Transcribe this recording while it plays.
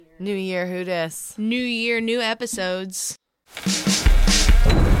New year, who dis? New year, new episodes.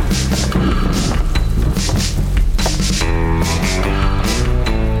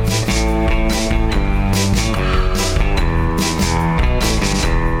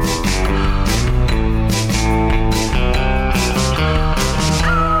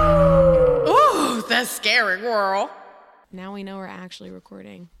 Ooh, that's scary, girl. Now we know we're actually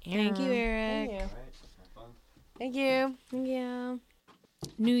recording. Thank you, Eric. Thank you. Thank you. Yeah.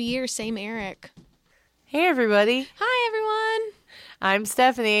 New year, same Eric. Hey, everybody. Hi, everyone. I'm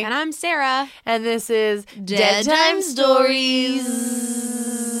Stephanie. And I'm Sarah. And this is Dead Time Stories.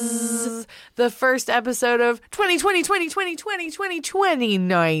 The first episode of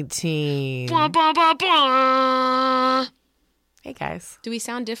 2019. Blah, blah, blah, blah. Hey, guys. Do we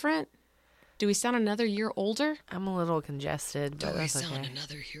sound different? Do we sound another year older? I'm a little congested, but Do we that's sound okay.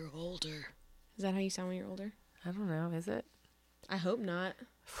 another year older? Is that how you sound when you're older? I don't know. Is it? I hope not.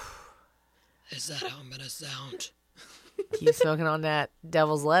 Is that how I'm gonna sound? Keep smoking on that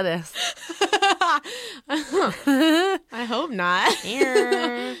devil's lettuce. I hope not.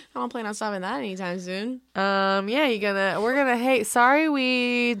 I don't plan on stopping that anytime soon. Yeah, hey, sorry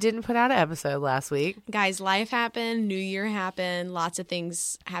we didn't put out an episode last week. Guys, life happened, New Year happened, lots of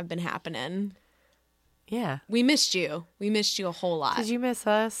things have been happening. Yeah. We missed you. We missed you a whole lot. Did you miss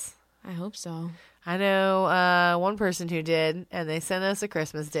us? I hope so. I know one person who did, and they sent us a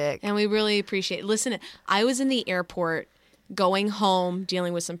Christmas dick. And we really appreciate it. Listen, I was in the airport going home,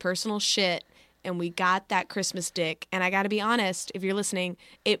 dealing with some personal shit, and we got that Christmas dick. And I got to be honest, if you're listening,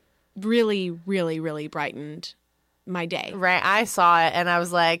 it really, really, really brightened my day. Right, I saw it, and I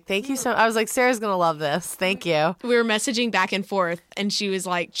was like, thank you so much. I was like, Sarah's going to love this. Thank you. We were messaging back and forth, and she was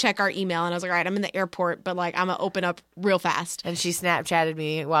like, check our email. And I was like, all right, I'm in the airport, but like, I'm going to open up real fast. And she Snapchatted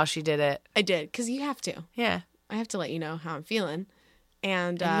me while she did it. I did, because you have to. Yeah. I have to let you know how I'm feeling.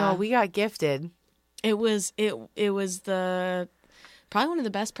 And we got gifted. it was the probably one of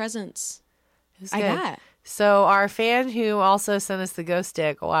the best presents It was I good. got. So our fan who also sent us the ghost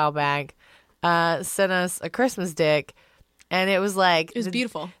dick a while back sent us a Christmas dick, and it was like It was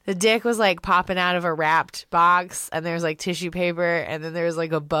beautiful. The dick was like popping out of a wrapped box, and there's like tissue paper, and then there's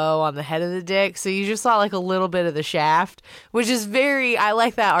like a bow on the head of the dick, so you just saw like a little bit of the shaft, which is I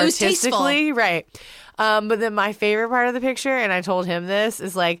like that It was artistically, right? But then my favorite part of the picture, and I told him this,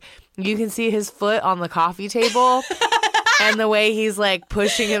 is like you can see his foot on the coffee table. And the way he's like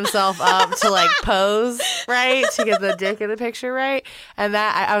pushing himself up to like pose, right? To get the dick in the picture, right? And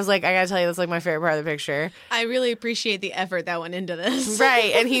that, I was like, I gotta tell you, that's like my favorite part of the picture. I really appreciate the effort that went into this.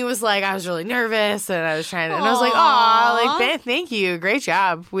 Right. And he was like, I was really nervous and I was trying to, and I was like, aw, like, thank you. Great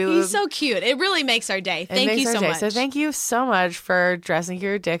job. He's so cute. It really makes our day. Thank you so much. So thank you so much for dressing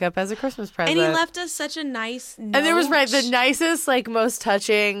your dick up as a Christmas present. And he left us such a nice note. And there was, the nicest, like, most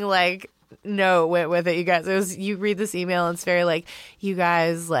touching, like, note went with it, you guys. It was, you read this email and it's very like, you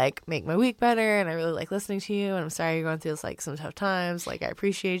guys like make my week better and I really like listening to you and I'm sorry you're going through this, like some tough times, like I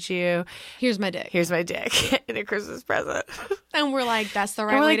appreciate you. Here's my dick in a Christmas present. And we're like, that's the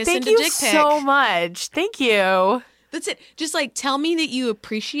right way to send a dick dick pic. Thank you so much. Thank you. That's it. Just like tell me that you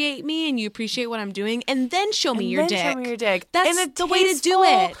appreciate me and you appreciate what I'm doing, and then show me your dick. Show me your dick. That's in a the way to do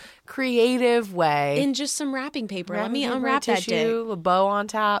it. Creative way. In just some wrapping paper. Let me unwrap that tissue, dick. A bow on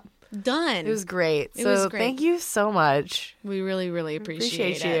top. Done. It was great. It was great. Thank you so much. We really, really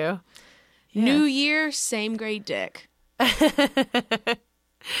appreciate it. you. Yeah. New year, same great dick.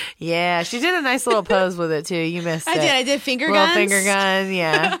 Yeah, she did a nice little pose with it too. You missed it. I did finger little guns. finger gun,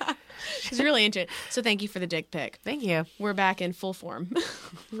 yeah. She's really into it. So thank you for the dick pic. Thank you. We're back in full form.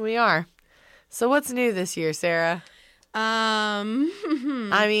 We are. So what's new this year, Sarah? I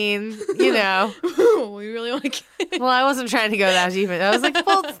mean, you know. We really want to get... Well, I wasn't trying to go that deep. I was like,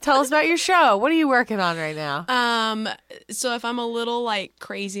 well, tell us about your show. What are you working on right now? So if I'm a little like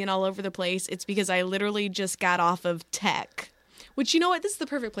crazy and all over the place, it's because I literally just got off of tech. Which, you know what? This is the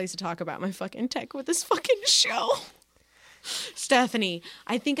perfect place to talk about my fucking tech with this fucking show. Stephanie,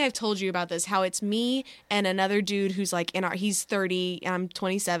 I think I've told you about this, how it's me and another dude who's like he's 30 and I'm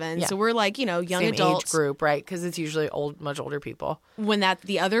 27. Yeah. So we're like, young Same adults. age group, right? Because it's usually much older people. When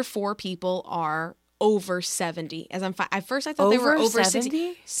the other 4 people are over 70. At first I thought they were over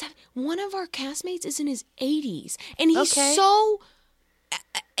 70? 60. One of our castmates is in his 80s and he's Okay. so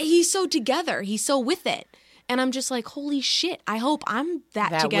together. He's so with it. And I'm just like, holy shit. I hope I'm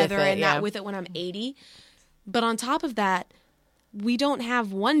that together with it, and yeah. that with it when I'm 80. But on top of that, we don't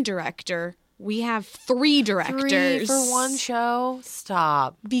have one director. We have 3 directors. 3 for one show?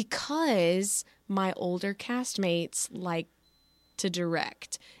 Stop. Because my older castmates like to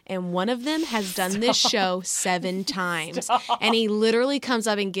direct. And one of them has done this show 7 times. And he literally comes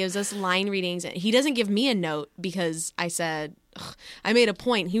up and gives us line readings. He doesn't give me a note because I said, I made a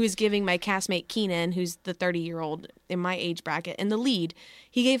point. He was giving my castmate Keenan, who's the 30-year-old in my age bracket, and the lead,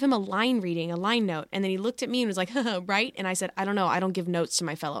 he gave him a line reading, a line note. And then he looked at me and was like, right? And I said, I don't know. I don't give notes to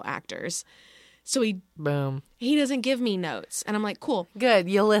my fellow actors. So Boom. he doesn't give me notes. And I'm like, cool. Good.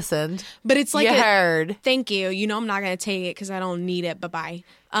 You listened. But it's like, you heard. Thank you. You know I'm not going to take it because I don't need it. Bye-bye.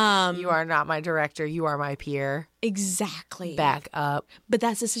 You are not my director. You are my peer. Exactly. Back up. But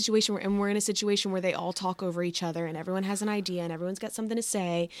that's a situation where, and we're in a situation where they all talk over each other and everyone has an idea and everyone's got something to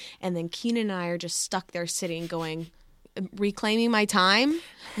say. And then Keenan and I are just stuck there sitting going, reclaiming my time.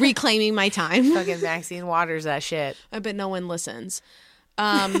 Fucking Maxine Waters that shit. I bet no one listens.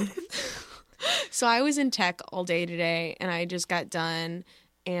 So I was in tech all day today and I just got done.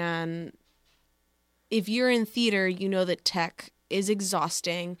 And if you're in theater, you know that tech is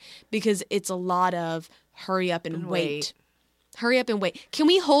exhausting because it's a lot of hurry up and wait. Hurry up and wait. Can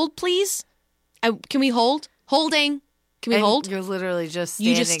we hold, please? Can we hold? Holding. Can we hold? You're literally just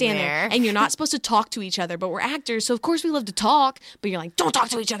standing You just stand there. And you're not supposed to talk to each other, but we're actors, so of course we love to talk, but you're like, don't talk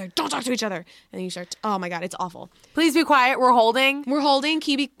to each other. Don't talk to each other. And then you start, oh my God, it's awful. Please be quiet. We're holding. We're holding.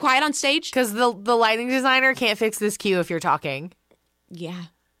 Can you be quiet on stage? Because the lighting designer can't fix this cue if you're talking. Yeah.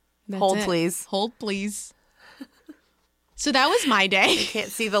 That's Hold, it. please. Hold, please. So that was my day.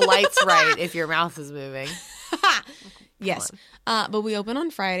 Can't see the lights right if your mouth is moving. Yes. But we open on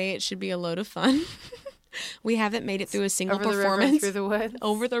Friday. It should be a load of fun. We haven't made it through a single Over the river, performance. through the woods.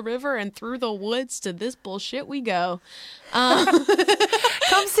 Over the river and through the woods to this bullshit we go. Come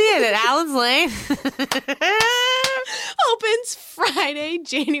see it at Allen's Lane. Opens Friday,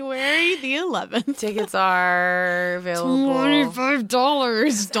 January the 11th. Tickets are available.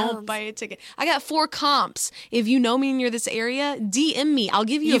 $25. Don't buy a ticket. I got 4 comps. If you know me and you're this area, DM me. I'll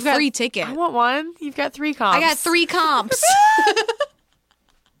give you a free ticket. I want one. You've got 3 comps. I got 3 comps.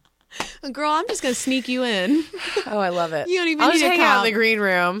 Girl, I'm just going to sneak you in. Oh, I love it. You don't even I'll need just a hang out in comp. the green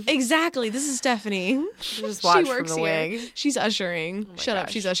room. Exactly. This is Stephanie. Just watch from the here. wing. She's ushering. Shut up.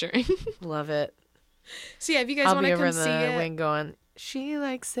 gosh. She's ushering. Love it. So yeah, if you guys I'll want be to over come in see the it. wing going, she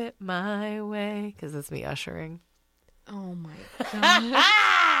likes it my way. Because that's me ushering. Oh my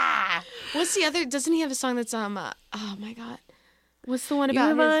God. What's the other? Doesn't he have a song that's oh my God. What's the one You about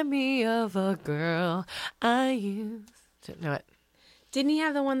remind me of a girl I used to know it. Didn't he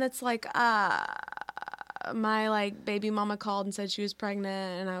have the one that's like, my like baby mama called and said she was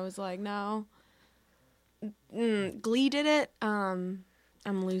pregnant, and I was like, no. Glee did it. I'm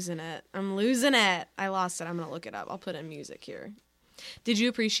losing it. I lost it. I'm gonna look it up. I'll put in music here. Did you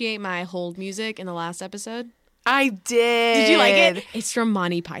appreciate my hold music in the last episode? I did. Did you like it? It's from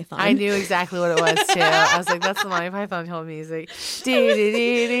Monty Python. I knew exactly what it was too. I was like, that's the Monty Python hold music.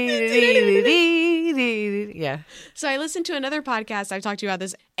 Yeah. So I listened to another podcast. I've talked to you about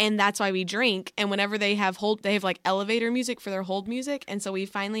this, and that's why we drink. And whenever they have like elevator music for their hold music. And so we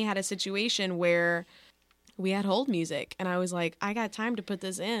finally had a situation where we had hold music, and I was like, I got time to put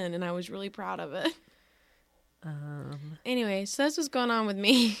this in, and I was really proud of it. Anyway, so that's what's going on with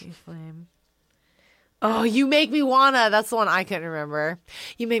me. Flame. Oh, you make me wanna. That's the one I couldn't remember.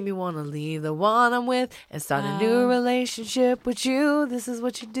 You make me wanna leave the one I'm with and start a new relationship with you. This is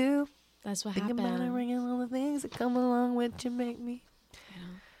what you do. That's what Think about it, happened. ringing all the things that come along with you, make me.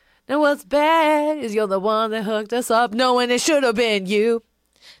 Now what's bad is you're the one that hooked us up, knowing it should have been you.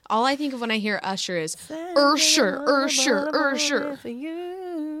 All I think of when I hear Usher is Ursher. For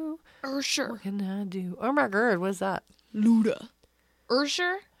you. Ursher. What can I do? Oh my God, what's that? Luda.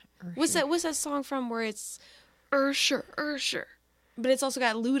 Ursher? What's that song from where it's Ursher? But it's also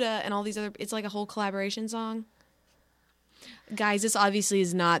got Luda and all these other, it's like a whole collaboration song. Guys, this obviously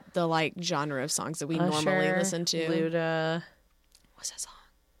is not the like genre of songs that we normally listen to. Luda. What's that song?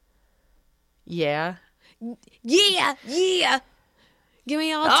 Yeah. Yeah. Get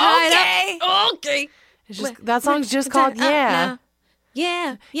me all tied up. Okay. It's just, that song's just called Yeah.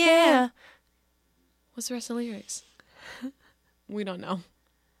 Yeah. What's the rest of the lyrics? We don't know.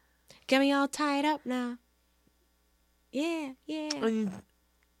 Get me all tied up now. Yeah.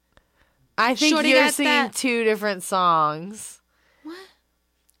 I think Shorty you're got singing that. 2 different songs. What?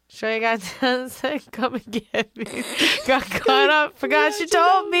 Shorty got done said, come and get me. Got caught up, forgot you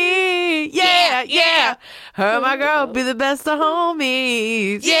told me. Yeah. Her and my girl be the best of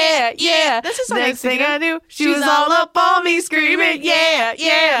homies. Yeah. That's a song Next I thing sing. I knew, she was all up on me screaming.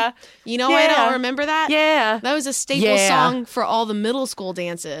 Yeah. You know why I Yeah. don't remember that? Yeah. That was a staple Yeah. song for all the middle school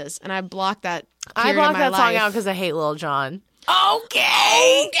dances, and I blocked that. I period blocked of my that song life. out because I hate Lil Jon.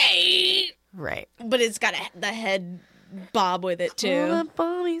 Okay. Right. But it's got the head bob with it All too. the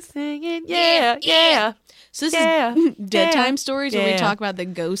bunnies singing, yeah. So this Yeah. is Dead Yeah. Time Stories where we Yeah. talk about the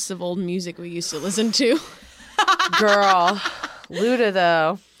ghosts of old music we used to listen to. Girl, Luda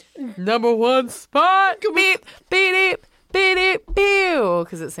though, number one spot. Beep, beep, beep, beep,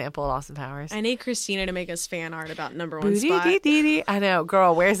 because it sampled Austin Powers. I need Christina to make us fan art about number one Booty spot. dee dee dee. I know,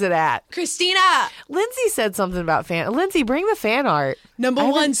 girl. Where's it at? Christina, Lindsay said something about fan. Lindsay, bring the fan art. number I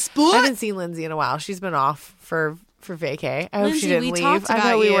haven't- one I spot. haven't seen Lindsay in a while. She's been off for vacay. I hope Lindsay, she didn't we leave. talked I know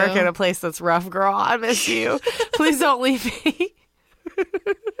about we you. work at a place that's rough, girl. I miss you. Please don't leave me.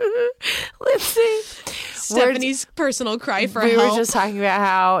 Lindsay. Stephanie's personal cry for We help. were just talking about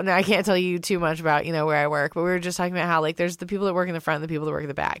how, no, I can't tell you too much about, where I work, but we were just talking about how, like, there's the people that work in the front and the people that work in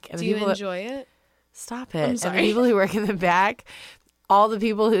the back. And Do the you people that, enjoy it? Stop it. I'm And sorry. the people who work in the back, all the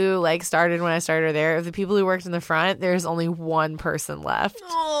people who, like, started when I started there, of the people who worked in the front, there's only one person left.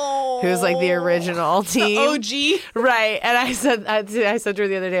 Oh, Who's like the original team. OG. Right. And I said to her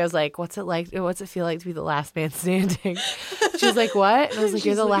the other day, I was like, what's it feel like to be the last man standing? She was like, what? And I was like,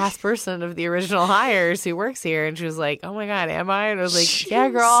 you're the last person of the original hires who works here. And she was like, oh my God, am I? And I was like, yeah,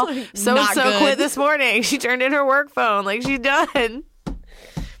 girl. like, So not good. quit this morning. She turned in her work phone. Like, she's done.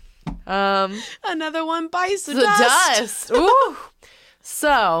 Another one bites the The dust. dust. Ooh.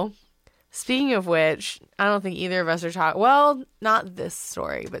 So, speaking of which, I don't think either of us are talking. Well, not this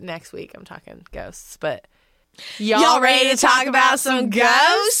story, but next week I'm talking ghosts. But Y'all ready to talk about some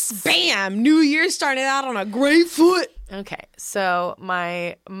ghosts? Bam! New Year started out on a great foot. Okay, so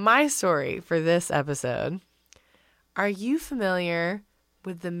my story for this episode. Are you familiar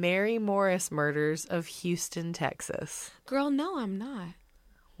with the Mary Morris murders of Houston, Texas? Girl, no, I'm not.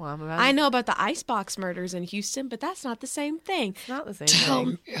 Well, I'm about. I know about the icebox murders in Houston, but that's not the same thing. It's not the same Tell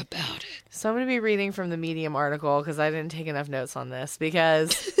thing. me about it. So I'm going to be reading from the Medium article because I didn't take enough notes on this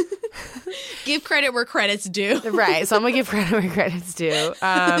because. Give credit where credit's due. Right. So I'm going to give credit where credit's due.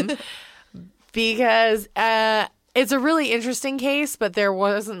 Because it's a really interesting case, but there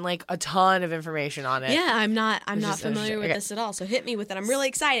wasn't like a ton of information on it. Yeah, I'm not just familiar with interesting. this at all. So hit me with it. I'm really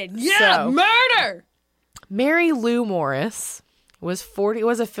excited. Yeah, So- murder. Mary Lou Morris was a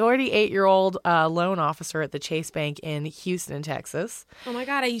 48-year-old loan officer at the Chase Bank in Houston, Texas. Oh my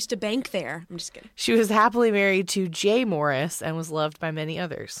God, I used to bank there. I'm just kidding. She was happily married to Jay Morris and was loved by many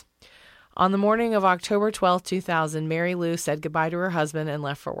others. On the morning of October 12, 2000, Mary Lou said goodbye to her husband and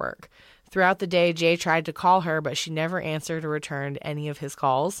left for work. Throughout the day, Jay tried to call her, but she never answered or returned any of his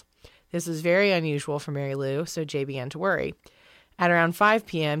calls. This was very unusual for Mary Lou, so Jay began to worry. At around 5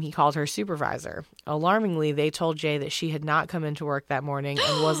 p.m., he called her supervisor. Alarmingly, they told Jay that she had not come into work that morning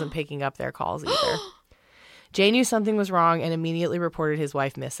and wasn't picking up their calls either. Jay knew something was wrong and immediately reported his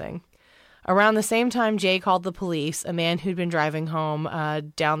wife missing. Around the same time Jay called the police, a man who'd been driving home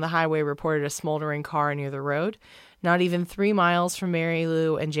down the highway reported a smoldering car near the road. Not even 3 miles from Mary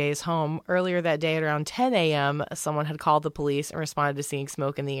Lou and Jay's home, earlier that day at around 10 a.m., someone had called the police and responded to seeing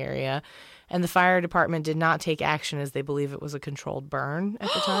smoke in the area. And the fire department did not take action as they believe it was a controlled burn at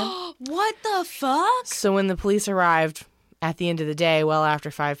the time. What the fuck? So when the police arrived at the end of the day, well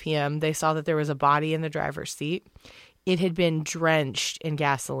after 5 p.m., they saw that there was a body in the driver's seat. It had been drenched in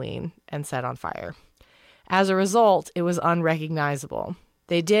gasoline and set on fire. As a result, it was unrecognizable.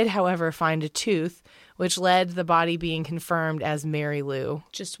 They did, however, find a tooth, which led to the body being confirmed as Mary Lou.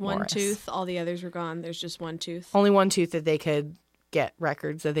 Just one Morris. tooth. All the others were gone. There's just one tooth. Only one tooth that they could get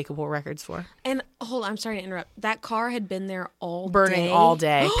records, that they could pull records for. And hold on, I'm sorry to interrupt. That car had been there all Burning day. all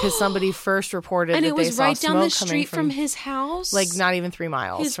day because somebody first reported And that it they was saw right down the smoke street coming from his house. like not even 3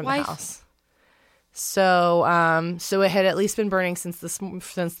 miles His from wife- the house. So, so it had at least been burning since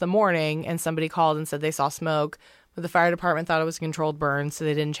the morning, and somebody called and said they saw smoke, but the fire department thought it was a controlled burn, so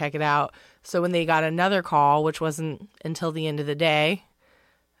they didn't check it out. So when they got another call, which wasn't until the end of the day,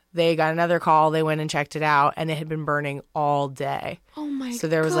 they got another call. They went and checked it out, and it had been burning all day. Oh my god. So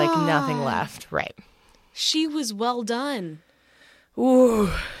there was like nothing left. Right. She was well done. Ooh,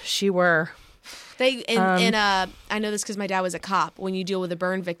 she were. They I know this because my dad was a cop. When you deal with a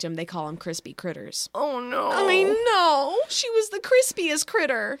burn victim, they call them crispy critters. Oh no. I know. She was the crispiest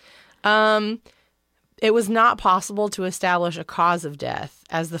critter. It was not possible to establish a cause of death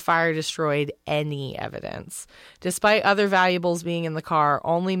as the fire destroyed any evidence. Despite other valuables being in the car,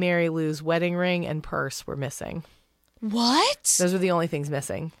 only Mary Lou's wedding ring and purse were missing. What? Those were the only things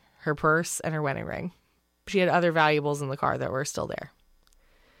missing, her purse and her wedding ring. She had other valuables in the car that were still there.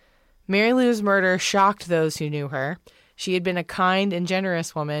 Mary Lou's murder shocked those who knew her. She had been a kind and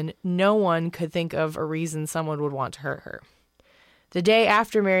generous woman. No one could think of a reason someone would want to hurt her. The day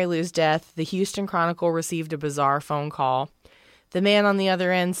after Mary Lou's death, the Houston Chronicle received a bizarre phone call. The man on the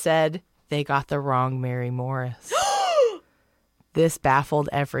other end said, "They got the wrong Mary Morris." This baffled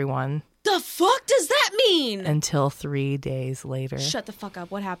everyone The fuck does that mean? until 3 days later. Shut the fuck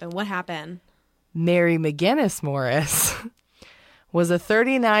up. What happened? What happened? Mary McGinnis Morris was a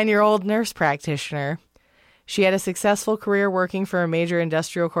 39-year-old nurse practitioner. She had a successful career working for a major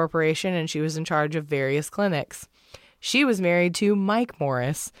industrial corporation, and she was in charge of various clinics. She was married to Mike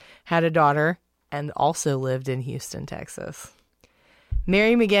Morris, had a daughter, and also lived in Houston, Texas.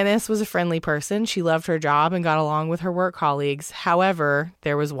 Mary McGinnis was a friendly person. She loved her job and got along with her work colleagues. However,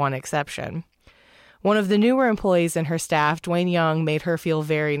 there was one exception. One of the newer employees in her staff, Dwayne Young, made her feel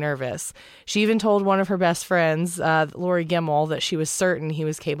very nervous. She even told one of her best friends, Lori Gemmel, that she was certain he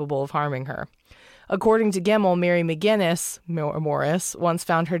was capable of harming her. According to Gemmel, Mary McGinnis Morris once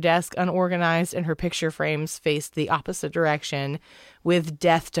found her desk unorganized and her picture frames faced the opposite direction with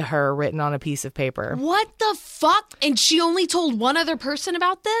 "death to her" written on a piece of paper. What the fuck? And she only told one other person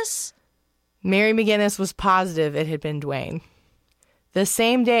about this? Mary McGinnis was positive it had been Dwayne. The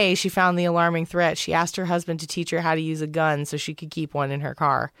same day she found the alarming threat, she asked her husband to teach her how to use a gun so she could keep one in her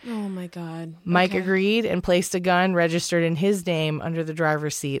car. Oh my God. Mike agreed and placed a gun registered in his name under the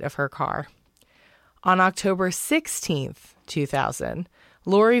driver's seat of her car. On October 16th, 2000,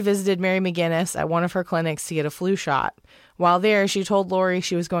 Lori visited Mary McGinnis at one of her clinics to get a flu shot. While there, she told Lori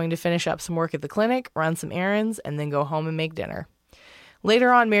she was going to finish up some work at the clinic, run some errands, and then go home and make dinner.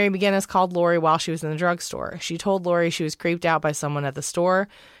 Later on, Mary McGinnis called Lori while she was in the drugstore. She told Lori she was creeped out by someone at the store.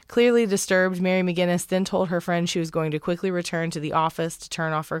 Clearly disturbed, Mary McGinnis then told her friend she was going to quickly return to the office to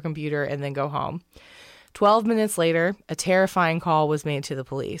turn off her computer and then go home. 12 minutes later, a terrifying call was made to the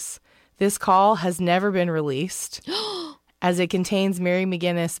police. This call has never been released, as it contains Mary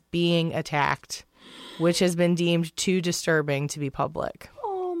McGinnis being attacked, which has been deemed too disturbing to be public.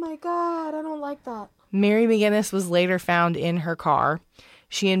 Oh my God, I don't like that. Mary McGinnis was later found in her car.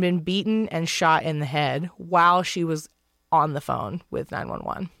 She had been beaten and shot in the head while she was on the phone with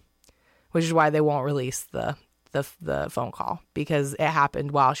 911, which is why they won't release the phone call, because it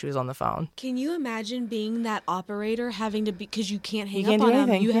happened while she was on the phone. Can you imagine being that operator, having to be, because you can't hang can't up do on them.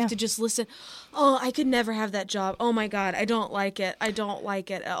 anything, You yeah. have to just listen. Oh, I could never have that job. Oh my God, I don't like it. I don't like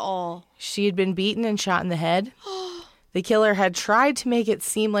it at all. She had been beaten and shot in the head. The killer had tried to make it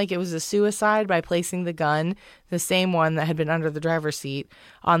seem like it was a suicide by placing the gun, the same one that had been under the driver's seat,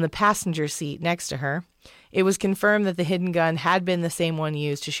 on the passenger seat next to her. It was confirmed that the hidden gun had been the same one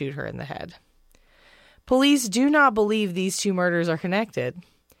used to shoot her in the head. Police do not believe these two murders are connected.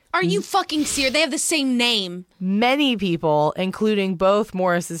 Are you fucking serious? They have the same name. Many people, including both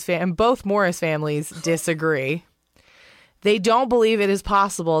Morris families, disagree. They don't believe it is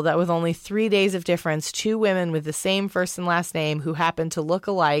possible that with only 3 days of difference, two women with the same first and last name who happen to look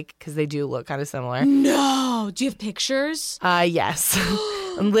alike, because they do look kind of similar. No. Do you have pictures? Yes.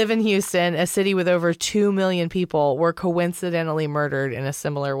 And live in Houston, a city with over 2 million people, were coincidentally murdered in a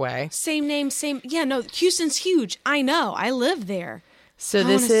similar way. Same name, same. Yeah, no, Houston's huge. I know. I live there. So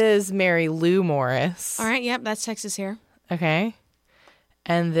this is Mary Lou Morris. All right. Yep. That's Texas here. Okay.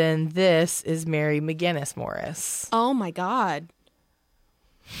 And then this is Mary McGinnis Morris. Oh my God.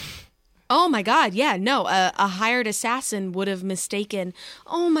 Oh my God. Yeah. No, a hired assassin would have mistaken.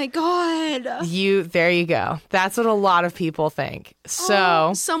 Oh my God. There you go. That's what a lot of people think.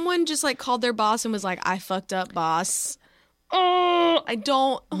 So Someone just like called their boss and was like, I fucked up, boss. Oh, I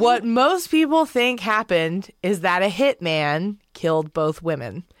don't. what most people think happened is that a hitman killed both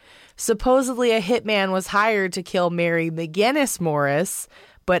women. Supposedly, a hitman was hired to kill Mary McGinnis Morris,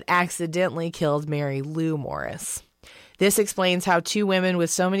 but accidentally killed Mary Lou Morris. This explains how two women with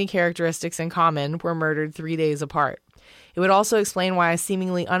so many characteristics in common were murdered 3 days apart. It would also explain why a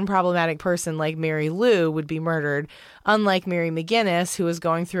seemingly unproblematic person like Mary Lou would be murdered, unlike Mary McGinnis, who was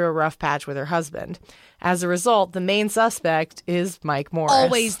going through a rough patch with her husband. As a result, the main suspect is Mike Morris.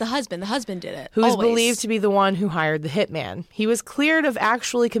 Always the husband. The husband did it. Who is Always. believed to be the one who hired the hitman. He was cleared of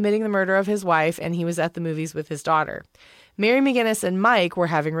actually committing the murder of his wife, and he was at the movies with his daughter. Mary McGinnis and Mike were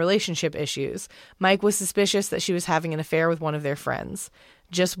having relationship issues. Mike was suspicious that she was having an affair with one of their friends.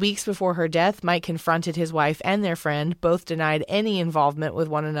 Just weeks before her death, Mike confronted his wife and their friend. Both denied any involvement with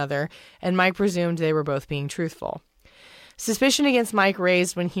one another, and Mike presumed they were both being truthful. Suspicion against Mike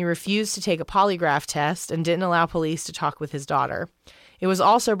raised when he refused to take a polygraph test and didn't allow police to talk with his daughter. It was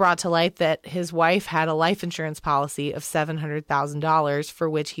also brought to light that his wife had a life insurance policy of $700,000 for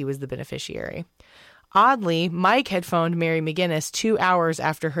which he was the beneficiary. Oddly, Mike had phoned Mary McGinnis 2 hours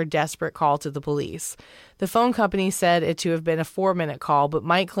after her desperate call to the police. The phone company said it to have been a 4-minute call, but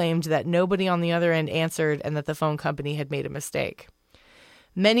Mike claimed that nobody on the other end answered and that the phone company had made a mistake.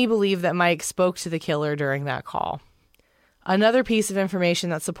 Many believe that Mike spoke to the killer during that call. Another piece of information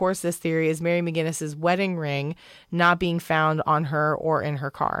that supports this theory is Mary McGinnis's wedding ring not being found on her or in her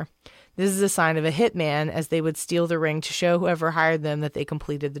car. This is a sign of a hitman, as they would steal the ring to show whoever hired them that they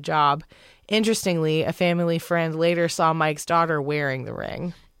completed the job. Interestingly, a family friend later saw Mike's daughter wearing the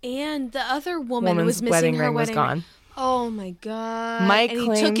ring. And the other woman Woman's was missing wedding her ring was wedding gone. ring. Oh my God. Mike and he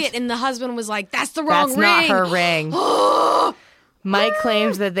claimed- took it, and the husband was like, that's the wrong That's ring. not her ring. Mike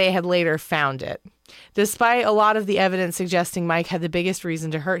claimed that they had later found it. Despite a lot of the evidence suggesting Mike had the biggest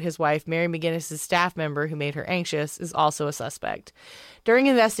reason to hurt his wife, Mary McGinnis' staff member who made her anxious is also a suspect. During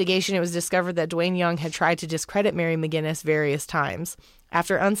investigation, it was discovered that Dwayne Young had tried to discredit Mary McGinnis various times.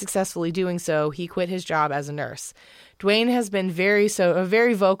 After unsuccessfully doing so, he quit his job as a nurse. Dwayne has been very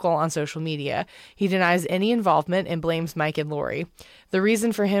vocal on social media. He denies any involvement and blames Mike and Lori. The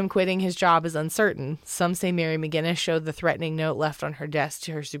reason for him quitting his job is uncertain. Some say Mary McGinnis showed the threatening note left on her desk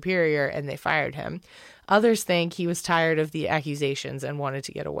to her superior and they fired him. Others think he was tired of the accusations and wanted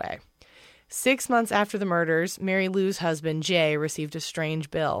to get away. 6 months after the murders, Mary Lou's husband, Jay, received a strange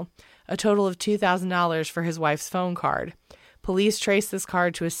bill, a total of $2,000 for his wife's phone card. Police traced this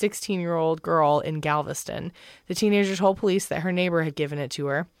card to a 16-year-old girl in Galveston. The teenager told police that her neighbor had given it to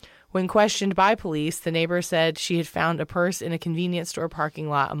her. When questioned by police, the neighbor said she had found a purse in a convenience store parking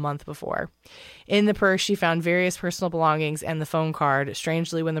lot a month before. In the purse, she found various personal belongings and the phone card.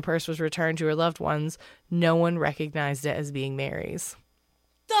 Strangely, when the purse was returned to her loved ones, no one recognized it as being Mary's.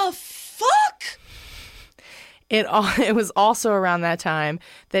 The fuck? It was also around that time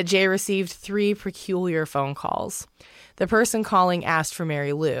that Jay received 3 peculiar phone calls. The person calling asked for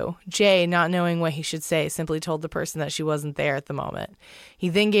Mary Lou. Jay, not knowing what he should say, simply told the person that she wasn't there at the moment. He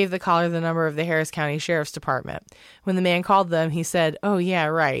then gave the caller the number of the Harris County Sheriff's Department. When the man called them, he said, "Oh, yeah,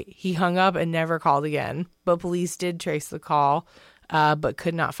 right." He hung up and never called again. But police did trace the call, but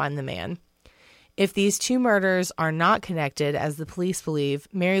could not find the man. If these 2 murders are not connected, as the police believe,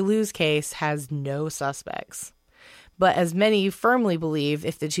 Mary Lou's case has no suspects. But as many firmly believe,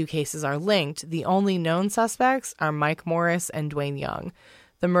 if the 2 cases are linked, the only known suspects are Mike Morris and Dwayne Young.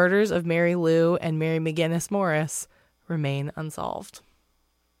 The murders of Mary Lou and Mary McGinnis Morris remain unsolved.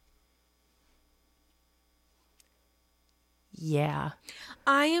 Yeah.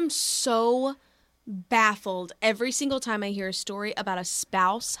 I am so baffled every single time I hear a story about a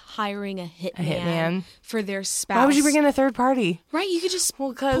spouse hiring a hitman for their spouse. Why would you bring in a third party? Right, you could just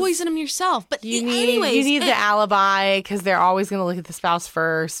 'cause poison them yourself. But You anyways, need the alibi because they're always going to look at the spouse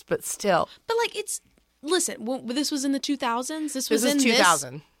first, but still. But like, it's listen. This was in the 2000s. This was This in is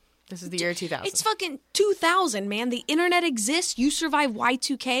 2000. This is the year 2000. It's fucking 2000, man. The internet exists. You survive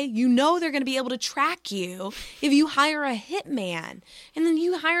Y2K. You know they're going to be able to track you if you hire a hitman. And then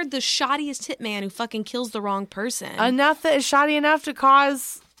you hired the shoddiest hitman who fucking kills the wrong person. Enough that is shoddy enough to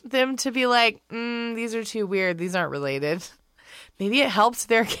cause them to be like, these are too weird. These aren't related. Maybe it helps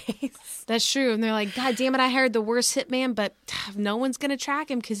their case. That's true. And they're like, God damn it, I hired the worst hitman, but no one's going to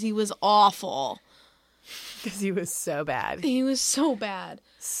track him because he was awful. Because he was so bad. He was so bad.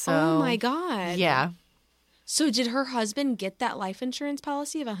 So, Oh my God. Yeah. So did her husband get that life insurance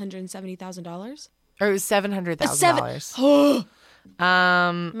policy of $170,000? Or it was $700,000.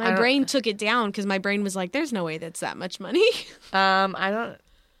 My brain took it down because my brain was like, there's no way that's that much money. I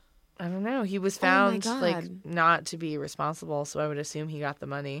don't know. He was found God. like not to be responsible, so I would assume he got the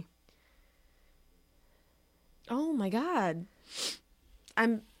money. Oh my God.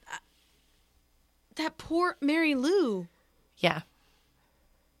 That poor Mary Lou. Yeah.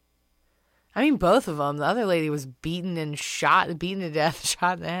 I mean, both of them. The other lady was beaten to death,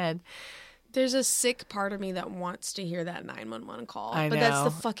 shot in the head. There's a sick part of me that wants to hear that 911 call. I But that's know.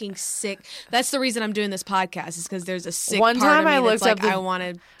 the fucking sick. That's the reason I'm doing this podcast is because there's a sick One part time of me I that's looked like, up the- I want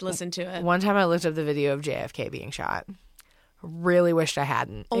to listen to it. One time I looked up the video of JFK being shot. Really wished I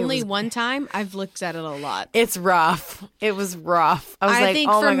hadn't. Only one time. I've looked at it a lot. It's rough. It was rough. I was I like, think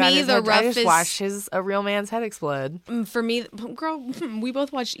oh for my God, me, the I just roughest- watched a real man's head explode. For me, girl, we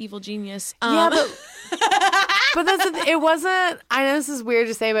both watched Evil Genius. Yeah, but that's it wasn't. I know this is weird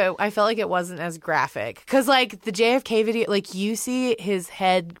to say, but I felt like it wasn't as graphic because, like, the JFK video, like, you see his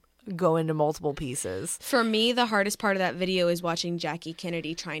head go into multiple pieces. For me, the hardest part of that video is watching Jackie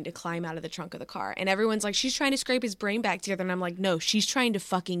Kennedy trying to climb out of the trunk of the car. And everyone's like, she's trying to scrape his brain back together. And I'm like, no, she's trying to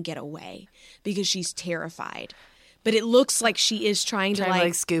fucking get away because she's terrified. But it looks like she is trying to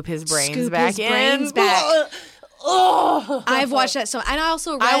like scoop his brains scoop back his in. brains back. Oh. I've watched that. So, and I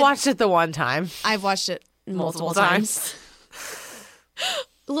also read, I watched it the one time. I've watched it multiple Multiple times.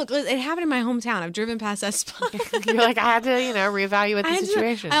 Look, it happened in my hometown. I've driven past that spot. You're like, I had to, reevaluate the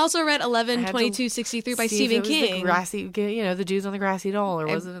situation. I also read I had to 11/22/63 by See if Stephen it was King. the grassy, the dudes on the grassy knoll, or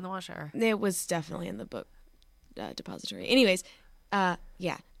was it in the wash hour? It was definitely in the book. depository. Anyways,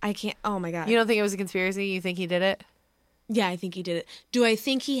 yeah, I can't. Oh my God. You don't think it was a conspiracy? You think he did it? Yeah, I think he did it. Do I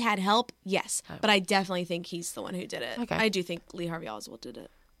think he had help? Yes, but I definitely think he's the one who did it. Okay. I do think Lee Harvey Oswald did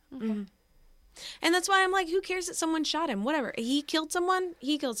it. Okay. Mm-hmm. And that's why I'm like, who cares that someone shot him? Whatever. He killed someone.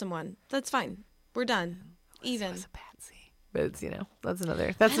 He killed someone. That's fine. We're done. Even. It was a patsy. But it's, that's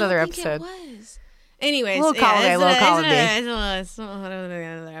another I don't think episode. It was. Anyways, Little column A, little column B. It's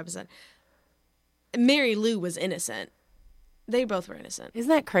another episode. Mary Lou was innocent. They both were innocent. Isn't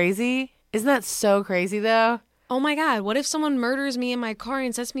that crazy? Isn't that so crazy though? Oh my God! What if someone murders me in my car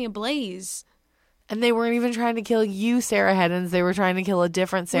and sets me ablaze? And they weren't even trying to kill you, Sarah Heddens. They were trying to kill a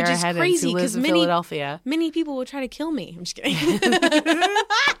different Sarah Which is Heddens crazy, who lives 'cause in Philadelphia. Many people would try to kill me. I'm just kidding.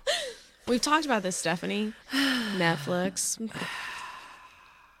 We've talked about this, Stephanie. Netflix.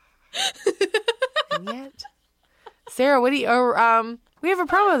 And yet, Sarah, what do you? We have a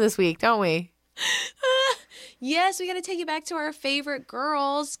promo this week, don't we? Yes, we got to take it back to our favorite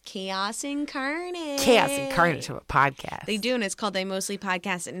girls, Chaos and Carnage. Chaos and Carnage of a podcast. They do, and it's called They Mostly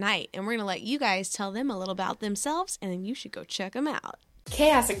Podcast at Night. And we're going to let you guys tell them a little about themselves, and then you should go check them out.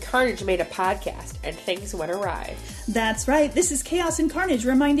 Chaos and Carnage made a podcast, and things went awry. That's right. This is Chaos and Carnage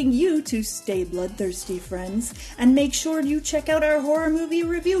reminding you to stay bloodthirsty, friends. And make sure you check out our horror movie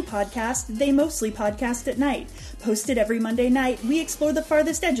review podcast, They Mostly Podcast at Night. Posted every Monday night, we explore the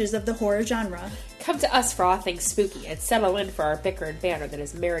farthest edges of the horror genre. Come to us for all things spooky and settle in for our bicker and banter that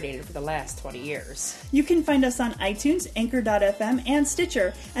has marinated for the last 20 years. You can find us on iTunes, Anchor.fm, and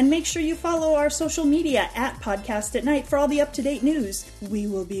Stitcher. And make sure you follow our social media at Podcast at Night for all the up-to-date news. We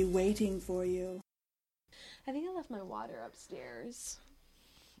will be waiting for you. I think I left my water upstairs.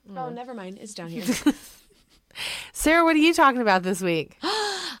 Oh, never mind. It's down here. Sarah, what are you talking about this week?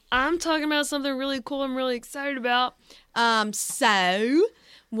 I'm talking about something really cool I'm really excited about. So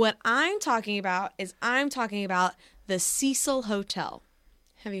what I'm talking about is the Cecil Hotel.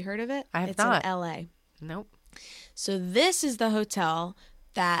 Have you heard of it? I have it's not. It's in L.A. Nope. So this is the hotel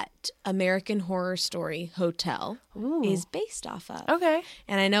that American Horror Story Hotel is based off of. Okay.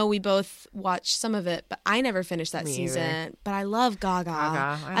 And I know we both watched some of it, but I never finished that Me season. either. But I love Gaga.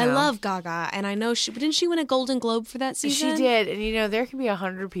 I know. love Gaga. And I know didn't she win a Golden Globe for that season? She did. And there can be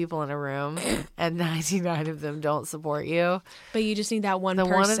 100 people in a room and 99 of them don't support you. But you just need that one The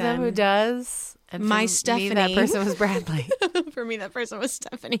person. one of them who does. And My for Stephanie. me, that person was Bradley. For me, that person was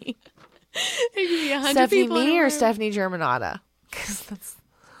Stephanie. There could be 100 Stephanie people in a me or room. Stephanie Germanotta? Because that's...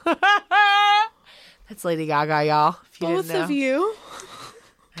 That's Lady Gaga, y'all. If you Both didn't know. of you.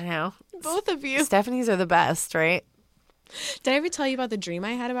 I know. Both of you. Stephanie's are the best, right? Did I ever tell you about the dream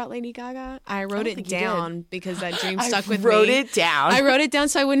I had about Lady Gaga? I wrote it think you down because that dream stuck with wrote me. it down. I wrote it down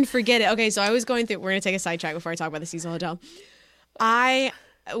so I wouldn't forget it. Okay, so I was going through. We're going to take a sidetrack before I talk about the Cecil Hotel. I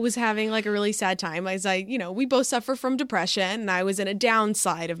was having like a really sad time as we both suffer from depression, and I was in a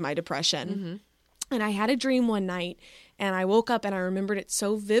downside of my depression. Mm-hmm. And I had a dream one night, and I woke up and I remembered it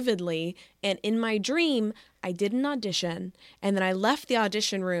so vividly. And in my dream, I did an audition, and then I left the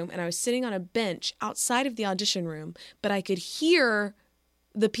audition room, and I was sitting on a bench outside of the audition room, but I could hear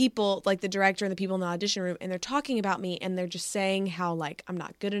the people, like the director and the people in the audition room, and they're talking about me, and they're just saying how, like, I'm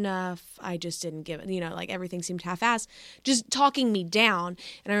not good enough. I just didn't give it, like everything seemed half-assed, just talking me down.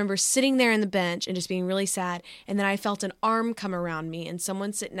 And I remember sitting there in the bench and just being really sad. And then I felt an arm come around me and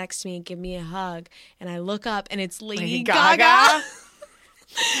someone sit next to me and give me a hug. And I look up and it's Lady Gaga.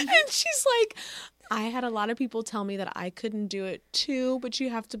 And she's like, I had a lot of people tell me that I couldn't do it too, but you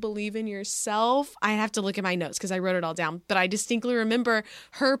have to believe in yourself. I have to look at my notes because I wrote it all down. But I distinctly remember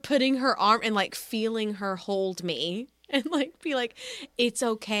her putting her arm and like feeling her hold me and like be like, it's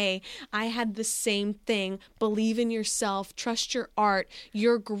okay. I had the same thing. Believe in yourself. Trust your art.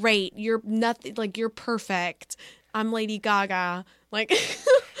 You're great. You're nothing, like you're perfect. I'm Lady Gaga. Like,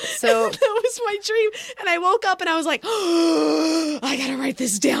 So that was my dream. And I woke up and I was like, oh, I gotta write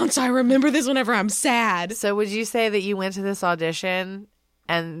this down so I remember this whenever I'm sad. So would you say that you went to this audition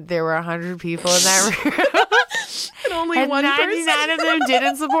and there were 100 people in that room And only and one 99 person. of them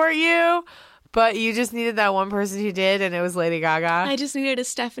didn't support you, but you just needed that one person who did, and it was Lady Gaga? I just needed a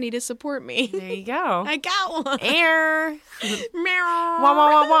Stephanie to support me. There you go. I got one. Air. Meow. Wah, wah,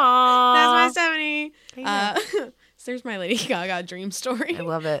 wah, wah. That's my Stephanie. Yeah. So there's my Lady Gaga dream story. I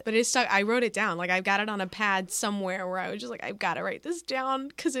love it. But it stuck. I wrote it down. Like I've got it on a pad somewhere where I was just like, I've got to write this down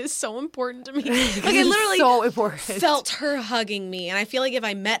because it's so important to me. Like I literally so important. felt her hugging me. And I feel like if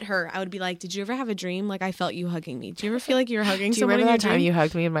I met her, I would be like, did you ever have a dream? Like I felt you hugging me. Do you ever feel like you were hugging Do you someone remember in that your time dream? you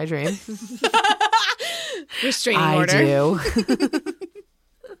hugged me in my dream? Restraining I order. do.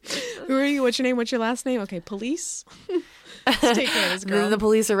 Who are you? What's your name? What's your last name? Okay, police. Let's take care of this And girl. then the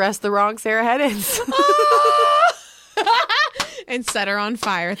police arrest the wrong Sarah Heddens. And set her on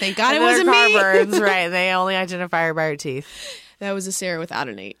fire. Thank God And it then wasn't her car me. burns, right? They only identify her by her teeth. That was a Sarah without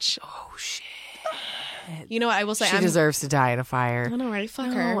an H. Oh shit! You know what? I will say She deserves to die in a fire. I know, right? Fuck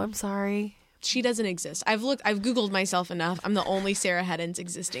No, her. I'm sorry. She doesn't exist. I've Googled myself enough. I'm the only Sarah Heddens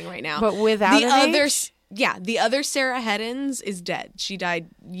existing right now. But without the an other, H? yeah, the other Sarah Heddens is dead. She died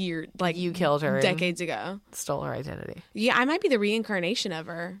You killed her and decades ago. stole her identity. Yeah, I might be the reincarnation of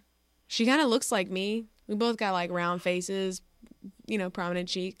her. She kind of looks like me. We both got like round faces, prominent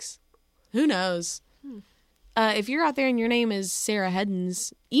cheeks. Who knows? If you're out there and your name is Sarah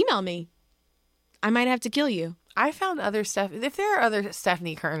Heddens, email me. I might have to kill you. I found other stuff. If there are other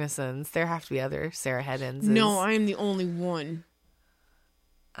Stephanie Kernisons, there have to be other Sarah Heddens. No, I am the only one.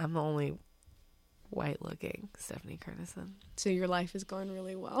 I'm the only white-looking Stephanie Kernison. So your life is going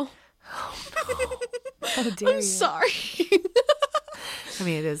really well. How dare you? I'm sorry. I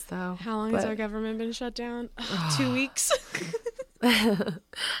mean, it is though. How long has but our government been shut down? 2 weeks.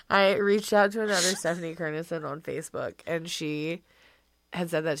 I reached out to another Stephanie Kernison on Facebook, and she had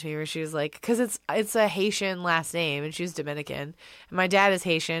said that to me, where she was like, because it's a Haitian last name, and she's Dominican, and my dad is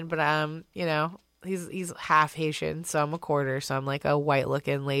Haitian, but he's half Haitian, so I'm a quarter, so I'm like a white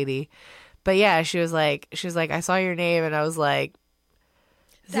looking lady. But yeah, she was like, I saw your name, and I was like,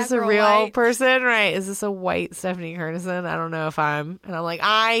 is this a real white person? Right? Is this a white Stephanie Kernison? I don't know if and I'm like,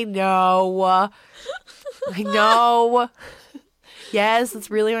 I know. Yes, that's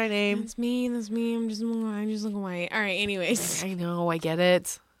really my name. That's me. I'm just looking white. All right. Anyways, I know. I get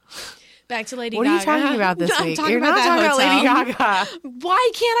it. back to Lady What Gaga. are you talking about this I'm week? talking You're about not that talking about Lady hotel. Gaga.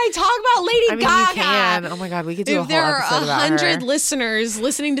 Why can't I talk about Lady I mean, Gaga? you can. Oh my God, we could do a If whole there are episode about 100 her. listeners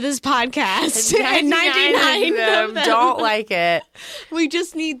listening to this podcast, And and 99 of them don't like it. we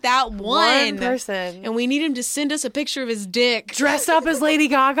just need that one person and we need him to send us a picture of his dick. dressed up as Lady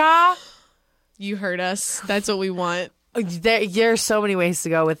Gaga. You heard us. That's what we want. There's so many ways to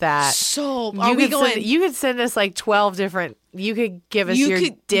go with that. So, are we going? You could send us like 12 different. You could give us your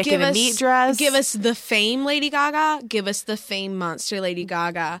dick in a meat dress. Give us the Fame Lady Gaga. Give us the Fame Monster Lady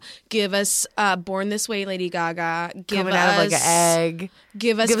Gaga. Give us Born This Way Lady Gaga. Give coming us out of like an egg.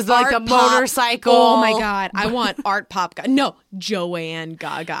 Give us like Art a Pop. motorcycle. Oh my God, I want Art Pop. No, Joanne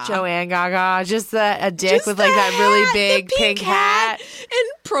Gaga. Joanne Gaga, just a dick Just with like the that really hat, big the pink hat.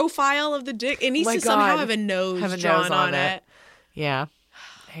 and profile of the dick. It needs my to somehow God. have a nose Have a nose drawn on on it. Yeah.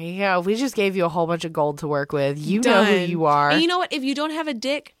 There you go. We just gave you a whole bunch of gold to work with. You know who Done. you are. And you know what? If you don't have a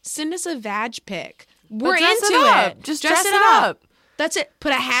dick, send us a vag pic. We're dress into it up. it. Just dress it up. That's it.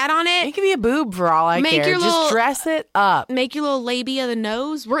 Put a hat on It it. could be a boob for all I Make care. your Just little- dress it up. Make your little labia the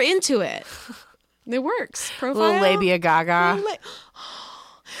nose. We're into it. It works. Profile. Little labia gaga.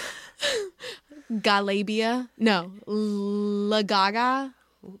 Galabia. No. La Gaga.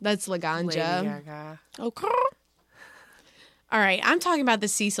 That's Laganja. Lady Gaga. Okay. All right, I'm talking about the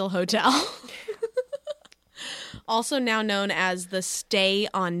Cecil Hotel. Also now known as the Stay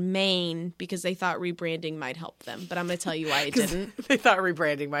on Main because they thought rebranding might help them, but I'm going to tell you why it didn't. They thought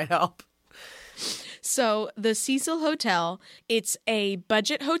rebranding might help. So the Cecil Hotel, it's a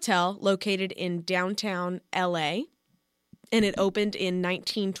budget hotel located in downtown LA, and it opened in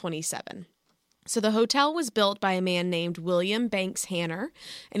 1927. So the hotel was built by a man named William Banks Hanner,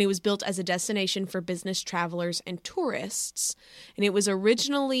 and it was built as a destination for business travelers and tourists. And it was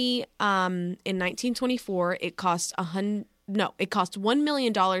originally in 1924. It cost $1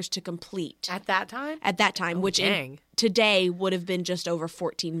 million to complete At that time? at that time, which dang. today would have been just over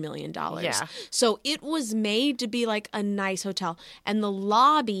 $14 million. Yeah. So it was made to be like a nice hotel. And the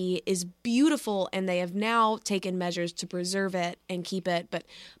lobby is beautiful, and they have now taken measures to preserve it and keep it, but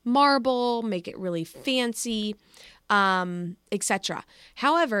marble, make it really fancy, etc.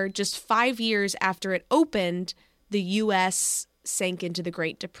 However, just 5 years after it opened, the U.S. sank into the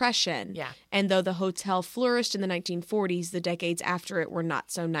Great Depression. Yeah. And though the hotel flourished in the 1940s, the decades after it were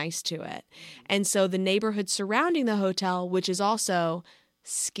not so nice to it. And so the neighborhood surrounding the hotel, which is also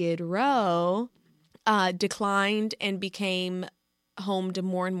Skid Row, declined and became home to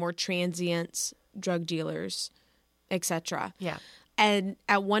more and more transients, drug dealers, etc. Yeah. And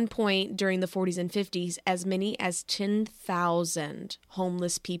at one point during the 40s and 50s, as many as 10,000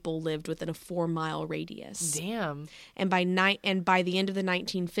 homeless people lived within a 4-mile radius. Damn. And by the end of the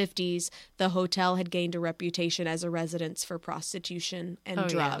 1950s, the hotel had gained a reputation as a residence for prostitution and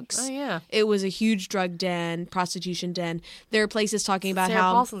drugs. Oh, yeah. It was a huge drug den, prostitution den. There are places talking about Sarah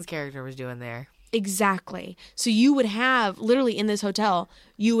how Paulson's character was doing there. exactly. So you would have literally in this hotel,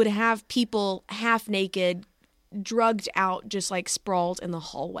 you would have people half naked, drugged out, just like sprawled in the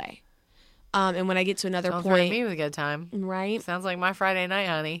hallway. And when I get to another Sounds point, like me with a good time. right? Sounds like my Friday night,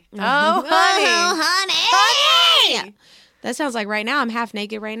 honey. Oh, Oh, honey. honey. That sounds like right now. I'm half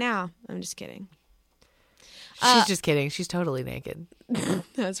naked right now. I'm just kidding. She's just kidding. She's totally naked.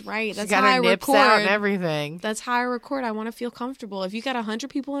 That's right. That's She's got how her I nips record. out and everything. That's how I record. I want to feel comfortable. If you got 100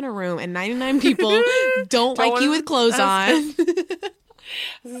 people in a room and 99 people don't like you with clothes on, I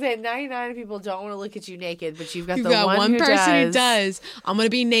was gonna say 99 people don't want to look at you naked, but you've got you've the got one who person does. who does. I'm going to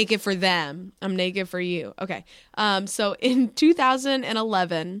be naked for them. I'm naked for you. Okay. So in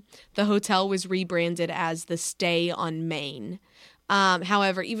 2011, the hotel was rebranded as the Stay on Main.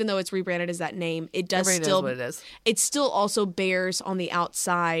 However, even though it's rebranded as that name, it does Everybody still knows what it is. It still also bears on the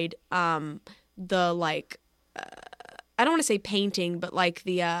outside the like I don't want to say painting, but like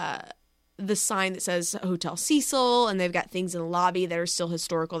the sign that says Hotel Cecil, and they've got things in the lobby that are still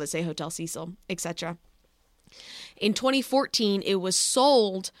historical that say Hotel Cecil, etc. In 2014, it was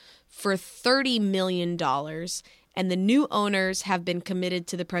sold for $30 million, and the new owners have been committed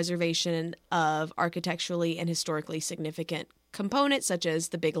to the preservation of architecturally and historically significant components such as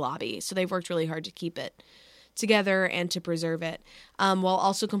the big lobby. So they've worked really hard to keep it together and to preserve it, while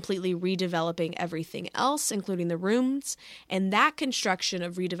also completely redeveloping everything else, including the rooms. And that construction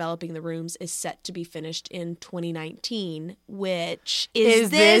of redeveloping the rooms is set to be finished in 2019, which is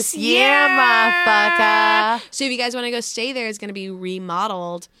this year, motherfucker. So if you guys want to go stay there, it's going to be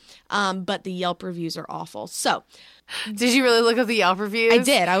remodeled, but the Yelp reviews are awful. So Did you really look up the Yelp reviews? I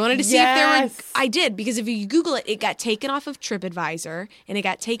did. I wanted to see if there were. Yes. I did, because if you Google it, it got taken off of TripAdvisor and it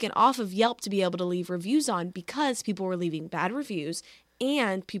got taken off of Yelp to be able to leave reviews on, because people were leaving bad reviews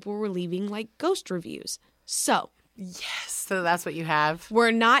and people were leaving like ghost reviews. So So that's what you have.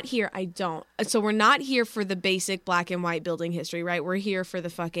 we're not here. I don't. So we're not here for the basic black and white building history, right? We're here for the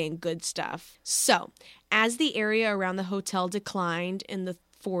fucking good stuff. So as the area around the hotel declined in the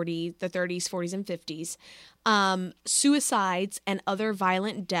 30s, 40s, and 50s, suicides and other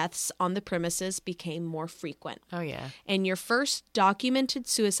violent deaths on the premises became more frequent. Oh, yeah. And your first documented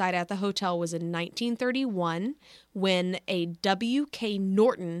suicide at the hotel was in 1931 when a W.K.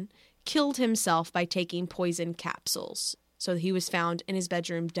 Norton killed himself by taking poison capsules. So he was found in his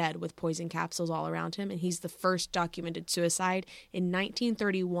bedroom dead with poison capsules all around him, and he's the first documented suicide in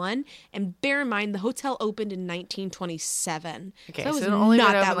 1931. And bear in mind, the hotel opened in 1927. Okay, that so was it only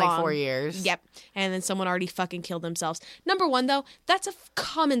not been that open like long. 4 years. Yep. And then someone already fucking killed themselves. Number one, though, that's a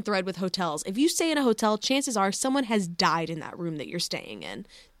common thread with hotels. If you stay in a hotel, chances are someone has died in that room that you're staying in.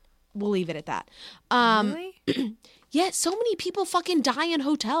 We'll leave it at that. Really? Yeah, so many people fucking die in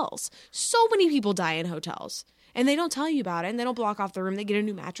hotels. So many people die in hotels. And they don't tell you about it, and they don't block off the room. They get a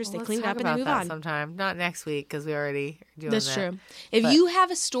new mattress, they Let's clean it talk up, and they about move that on. sometime. Not next week, because we already are doing That's that. true. If But- you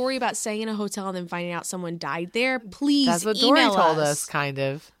have a story about staying in a hotel and then finding out someone died there, please That's what Dory email told us, kind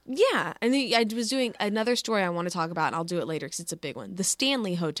of. Yeah, and then I was doing another story I want to talk about, and I'll do it later because it's a big one. The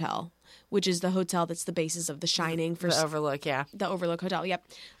Stanley Hotel, which is the hotel that's the basis of The Shining for The Overlook, yeah. the Overlook Hotel. Yep.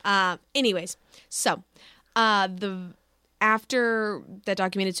 Anyways, so after that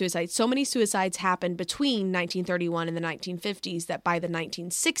documented suicide, so many suicides happened between 1931 and the 1950s that by the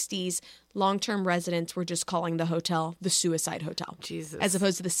 1960s, long-term residents were just calling the hotel the Suicide Hotel. Jesus. As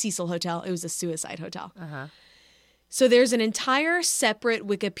opposed to the Cecil Hotel, it was the Suicide Hotel. So there's an entire separate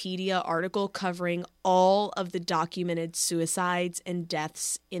Wikipedia article covering all of the documented suicides and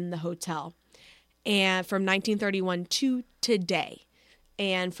deaths in the hotel, and from 1931 to today.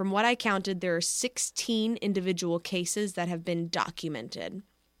 And from what I counted, there are 16 individual cases that have been documented.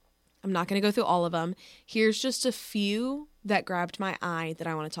 I'm not going to go through all of them. Here's just a few that grabbed my eye that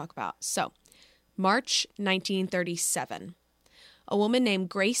I want to talk about. So, March 1937. A woman named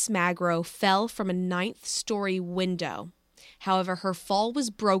Grace Magro fell from a 9th-story window. However, her fall was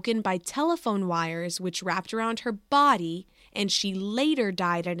broken by telephone wires which wrapped around her body, and she later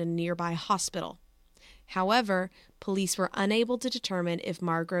died at a nearby hospital. However, police were unable to determine if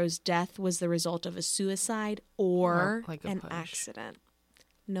Magro's death was the result of a suicide or like a an push. accident.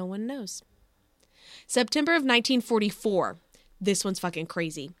 No one knows. September of 1944. This one's fucking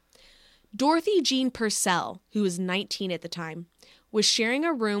crazy. Dorothy Jean Purcell, who was 19 at the time, was sharing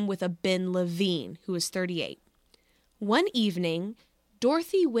a room with a Ben Levine, who was 38. One evening,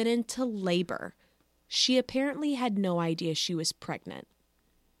 Dorothy went into labor. She apparently had no idea she was pregnant.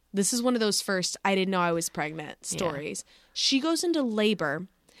 This is one of those first I didn't know I was pregnant stories. Yeah. She goes into labor,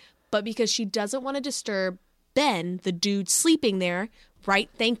 but because she doesn't want to disturb Ben, the dude sleeping there, right,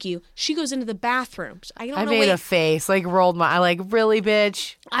 thank you, she goes into the bathroom. I made a face, like rolled my, really,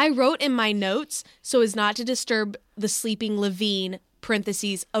 bitch? I wrote in my notes, so as not to disturb the sleeping Levine,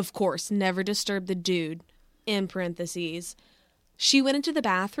 parentheses, of course, never disturb the dude, in parentheses. She went into the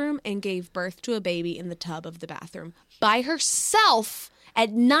bathroom and gave birth to a baby in the tub of the bathroom by herself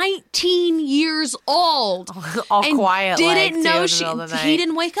at 19 years old. All and quiet, didn't like, know too, in the middle of the he night.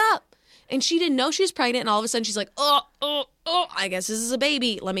 didn't wake up. And she didn't know she was pregnant. And all of a sudden she's like, oh, I guess this is a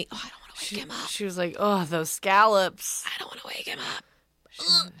baby. I don't want to wake him up. She was like, oh, those scallops. I don't want to wake him up.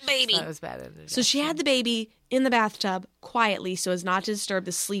 Baby. That was bad. So she had the baby in the bathtub quietly so as not to disturb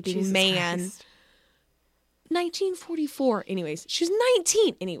the sleeping Jesus man. Christ. 1944. Anyways, she was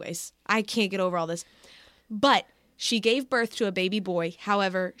 19. Anyways, I can't get over all this. But she gave birth to a baby boy.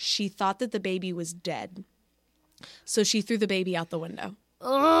 However, she thought that the baby was dead. So she threw the baby out the window.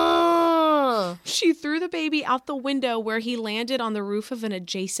 Ugh. She threw the baby out the window where he landed on the roof of an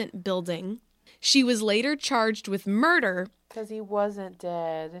adjacent building. She was later charged with murder. Because he wasn't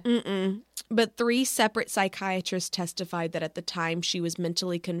dead. But 3 separate psychiatrists testified that at the time she was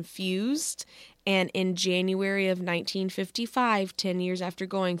mentally confused. And in January of 1955, 10 years after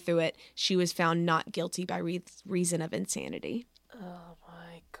going through it, she was found not guilty by reason of insanity. Oh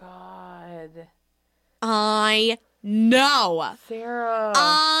my God. I know. Sarah.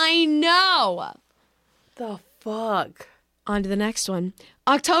 I know. The fuck? On to the next one.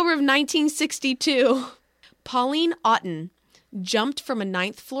 October of 1962, Pauline Otten jumped from a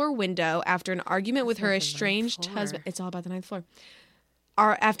 9th floor window after an argument with her estranged husband. It's all about the 9th floor.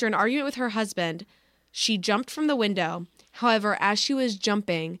 After an argument with her husband, she jumped from the window. However, as she was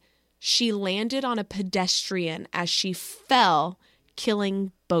jumping, she landed on a pedestrian as she fell,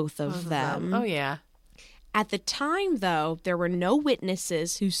 killing both of them. Oh, yeah. At the time, though, there were no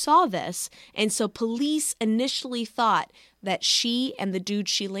witnesses who saw this, and so police initially thought that she and the dude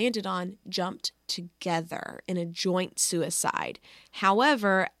she landed on jumped together in a joint suicide.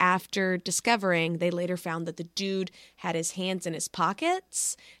 However, after discovering, they later found that the dude had his hands in his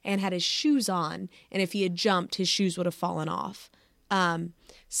pockets and had his shoes on, and if he had jumped, his shoes would have fallen off.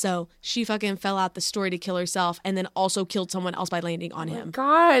 So she fucking fell out the story to kill herself and then also killed someone else by landing on him.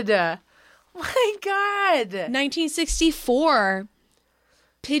 God. My God. 1964,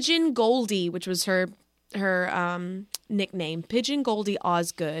 Pigeon Goldie, which was her nickname, Pigeon Goldie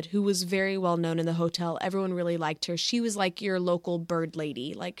Osgood, who was very well known in the hotel. Everyone really liked her. She was like your local bird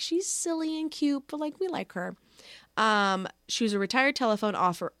lady. Like, she's silly and cute, but like, we like her. She was a retired telephone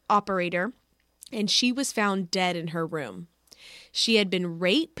operator, and she was found dead in her room. She had been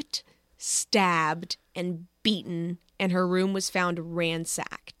raped, stabbed, and beaten, and her room was found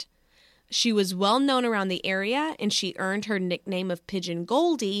ransacked. She was well known around the area, and she earned her nickname of Pigeon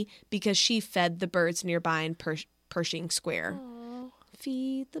Goldie because she fed the birds nearby in Pershing Square. Aww.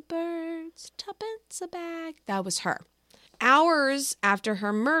 Feed the birds, tuppence a bag. That was her. Hours after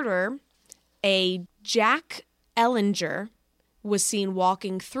her murder, a Jack Ellinger was seen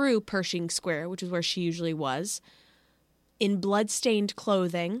walking through Pershing Square, which is where she usually was, in blood-stained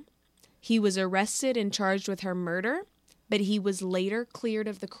clothing. He was arrested and charged with her murder, but he was later cleared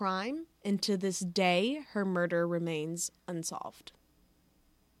of the crime. And to this day, her murder remains unsolved.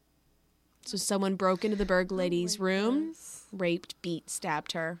 So someone broke into the Berg lady's room, raped, beat,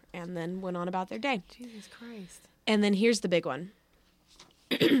 stabbed her, and then went on about their day. Jesus Christ. And then here's the big one.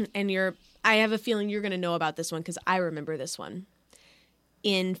 And I have a feeling you're going to know about this one because I remember this one.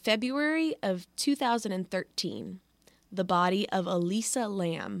 In February of 2013, the body of Elisa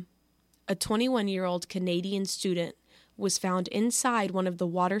Lam, a 21-year-old Canadian student, was found inside one of the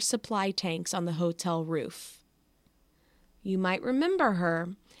water supply tanks on the hotel roof. You might remember her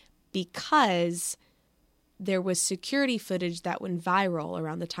because there was security footage that went viral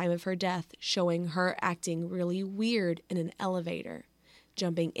around the time of her death showing her acting really weird in an elevator,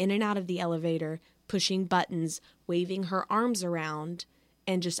 jumping in and out of the elevator, pushing buttons, waving her arms around,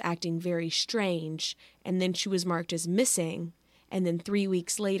 and just acting very strange. And then she was marked as missing. And then 3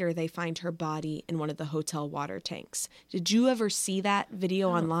 weeks later, they find her body in one of the hotel water tanks. Did you ever see that video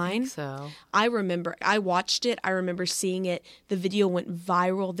online? So I remember. I watched it. I remember seeing it. The video went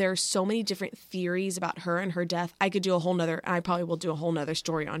viral. There are so many different theories about her and her death. I could do a whole nother, and I probably will do a whole nother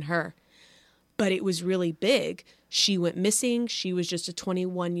story on her. But it was really big. She went missing. She was just a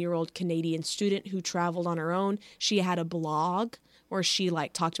 21-year-old Canadian student who traveled on her own. She had a blog where she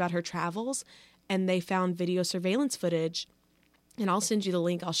talked about her travels, and they found video surveillance footage. And I'll send you the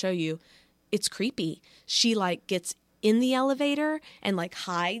link. I'll show you. It's creepy. She gets in the elevator and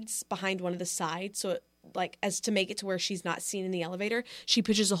hides behind one of the sides. So it, as to make it to where she's not seen in the elevator, she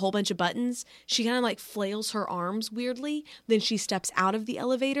pushes a whole bunch of buttons. She kind of flails her arms weirdly. Then she steps out of the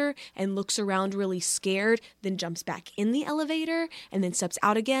elevator and looks around really scared, then jumps back in the elevator and then steps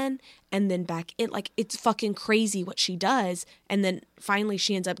out again and then back in. It's fucking crazy what she does. And then finally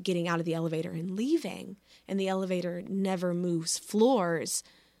she ends up getting out of the elevator and leaving. And the elevator never moves floors.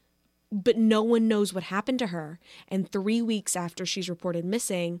 but no one knows what happened to her. And 3 weeks after she's reported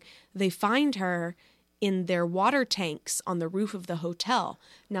missing, they find her in their water tanks on the roof of the hotel.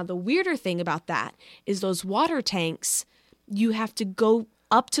 Now, the weirder thing about that is those water tanks, you have to go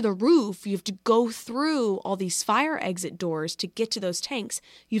up to the roof. You have to go through all these fire exit doors to get to those tanks.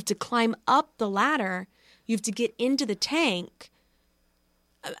 You have to climb up the ladder. You have to get into the tank.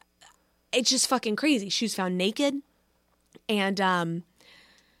 It's just fucking crazy. She was found naked. And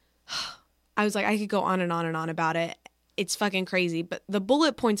I was like, I could go on and on and on about it. It's fucking crazy. But the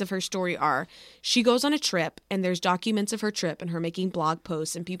bullet points of her story are, she goes on a trip and there's documents of her trip and her making blog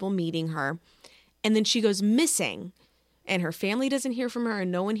posts and people meeting her. And then she goes missing and her family doesn't hear from her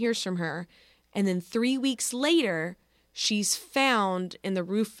and no one hears from her. And then 3 weeks later, she's found in the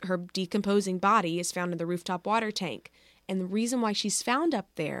roof. Her decomposing body is found in the rooftop water tank. And the reason why she's found up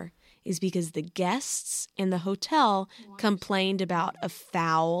there is because the guests in the hotel complained about a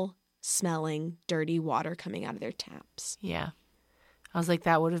foul smelling dirty water coming out of their taps. Yeah. I was like,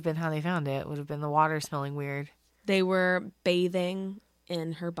 that would have been how they found it. Would have been the water smelling weird. They were bathing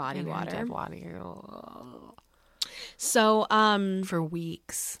in her body And water. dead water. Oh. So, For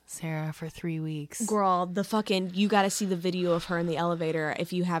weeks, Sarah, for 3 weeks. girl, you got to see the video of her in the elevator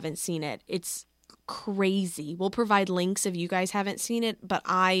if you haven't seen it. It's crazy. We'll provide links if you guys haven't seen it, but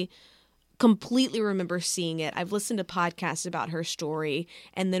I completely remember seeing it. I've listened to podcasts about her story,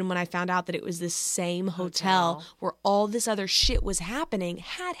 and then when I found out that it was this same hotel where all this other shit was happening,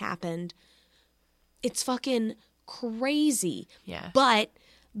 had happened, it's fucking crazy. Yeah. But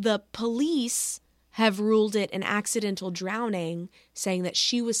the police have ruled it an accidental drowning, saying that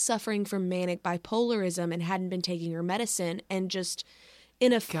she was suffering from manic bipolarism and hadn't been taking her medicine and just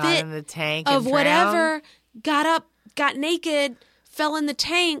in a Got fit in the tank of and whatever, got up, got naked, fell in the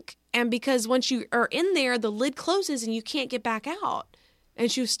tank, and because once you are in there, the lid closes and you can't get back out.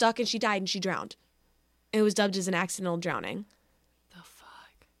 And she was stuck and she died and she drowned. It was dubbed as an accidental drowning. The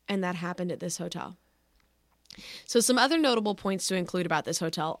fuck? And that happened at this hotel. So some other notable points to include about this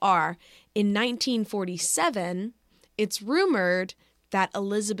hotel are, in 1947, it's rumored that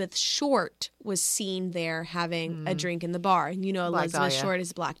Elizabeth Short was seen there having a drink in the bar. And you know Black Elizabeth Dahlia. Short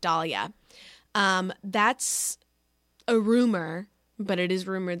is Black Dahlia. That's a rumor, but it is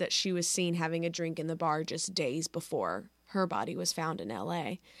rumored that she was seen having a drink in the bar just days before her body was found in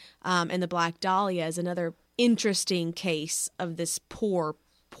L.A. And the Black Dahlia is another interesting case of this poor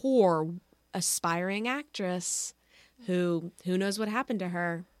aspiring actress who knows what happened to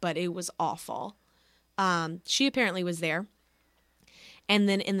her, but it was awful. She apparently was there. And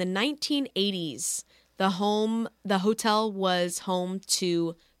then in the 1980s, the hotel was home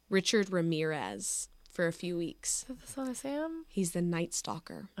to Richard Ramirez for a few weeks. Is that the son of Sam? He's the Night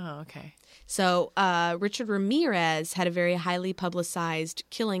Stalker. Oh, okay. So Richard Ramirez had a very highly publicized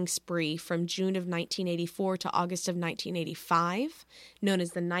killing spree from June of 1984 to August of 1985, known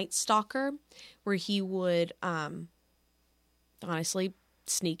as the Night Stalker, where he would honestly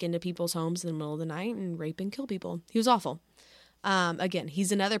sneak into people's homes in the middle of the night and rape and kill people. He was awful. Again,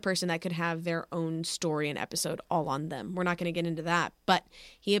 he's another person that could have their own story and episode all on them. We're not going to get into that. But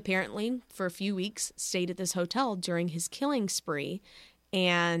he apparently, for a few weeks, stayed at this hotel during his killing spree.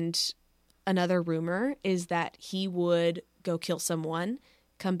 And another rumor is that he would go kill someone,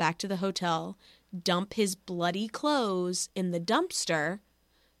 come back to the hotel, dump his bloody clothes in the dumpster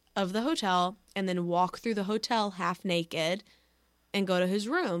of the hotel, and then walk through the hotel half naked and go to his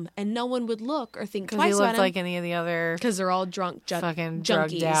room, and no one would look or think Because twice he about looked him like any of the other because they're all drunk, fucking junkies.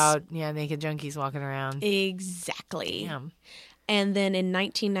 drugged out, naked junkies walking around. Exactly. Damn. And then in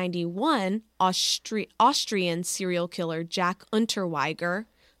 1991, Austrian serial killer Jack Unterweger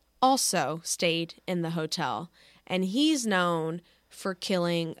also stayed in the hotel, and he's known for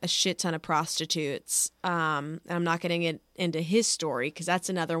killing a shit ton of prostitutes. And I'm not going to get into his story because that's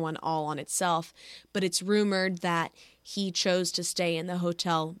another one all on itself. But it's rumored that he chose to stay in the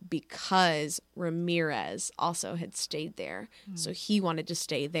hotel because Ramirez also had stayed there. So he wanted to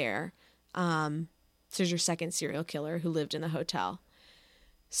stay there. So there's your second serial killer who lived in the hotel.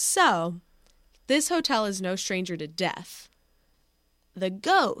 So this hotel is no stranger to death. The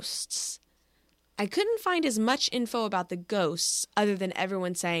ghosts. I couldn't find as much info about the ghosts other than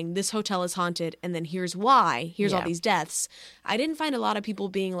everyone saying this hotel is haunted and then here's why, here's all Yeah. these deaths. I didn't find a lot of people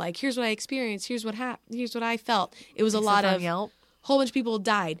being like, here's what I experienced, here's what I felt. It was a lot on of Yelp? whole bunch of people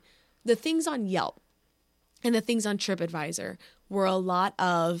died. The things on Yelp and the things on TripAdvisor were a lot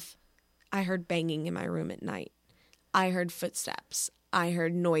of, I heard banging in my room at night. I heard footsteps. I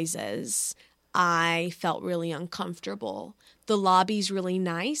heard noises. I felt really uncomfortable. The lobby's really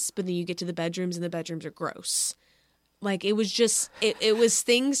nice, but then you get to the bedrooms and the bedrooms are gross. Like, it was just, it was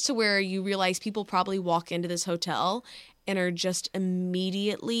things to where you realize people probably walk into this hotel and are just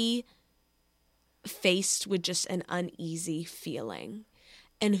immediately faced with just an uneasy feeling.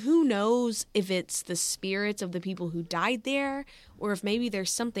 And who knows if it's the spirits of the people who died there, or if maybe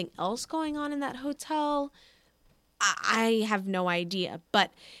there's something else going on in that hotel. I have no idea.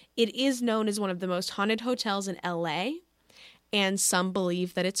 But it is known as one of the most haunted hotels in LA. And some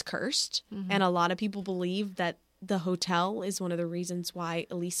believe that it's cursed. And a lot of people believe that the hotel is one of the reasons why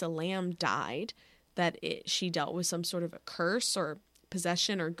Elisa Lam died. That she dealt with some sort of a curse or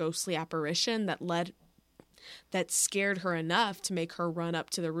possession or ghostly apparition that scared her enough to make her run up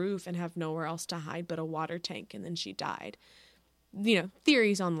to the roof and have nowhere else to hide but a water tank, and then she died. You know,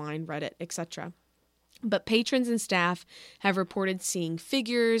 theories online, Reddit, etc. But patrons and staff have reported seeing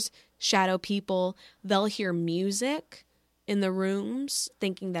figures, shadow people. They'll hear music in the rooms,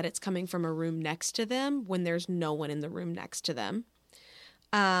 thinking that it's coming from a room next to them when there's no one in the room next to them.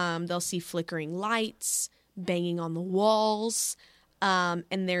 They'll see flickering lights, banging on the walls. And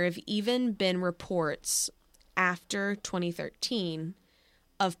there have even been reports after 2013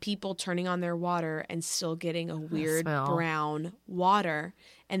 of people turning on their water and still getting a weird brown water,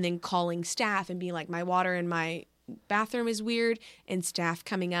 and then calling staff and being like, my water in my bathroom is weird, and staff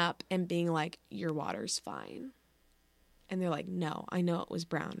coming up and being like, your water's fine. And they're like, no, I know it was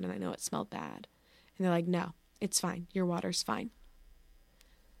brown and I know it smelled bad. And they're like, no, it's fine. Your water's fine.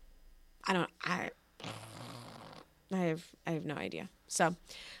 I have no idea. So,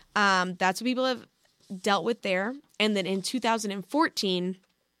 that's what people have dealt with there. And then in 2014,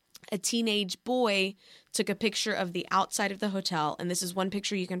 a teenage boy took a picture of the outside of the hotel. And this is one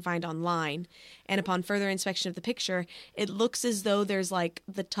picture you can find online. And upon further inspection of the picture, it looks as though there's like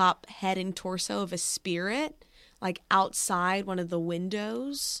the top head and torso of a spirit, like outside one of the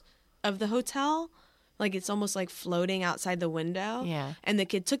windows of the hotel. Like it's almost like floating outside the window. Yeah. And the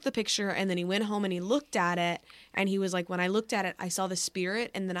kid took the picture and then he went home and he looked at it. And he was like, when I looked at it, I saw the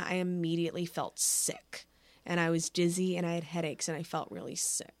spirit and then I immediately felt sick. And I was dizzy and I had headaches and I felt really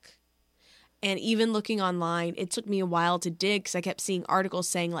sick. And even looking online, it took me a while to dig because I kept seeing articles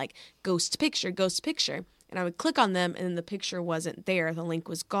saying like ghost picture. And I would click on them and then the picture wasn't there. The link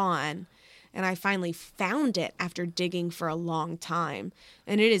was gone. And I finally found it after digging for a long time.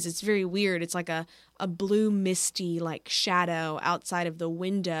 And it's very weird. It's like a blue misty like shadow outside of the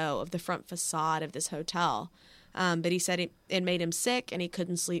window of the front facade of this hotel. But he said it made him sick and he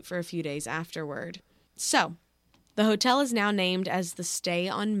couldn't sleep for a few days afterward. So the hotel is now named as the Stay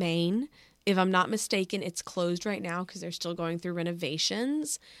on Main. If I'm not mistaken, it's closed right now because they're still going through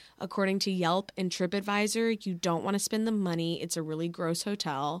renovations. According to Yelp and TripAdvisor, you don't want to spend the money. It's a really gross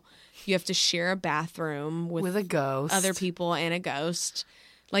hotel. You have to share a bathroom with a ghost, other people, and a ghost.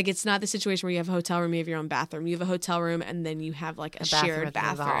 Like, it's not the situation where you have a hotel room, you have your own bathroom. You have a hotel room, and then you have, like, a shared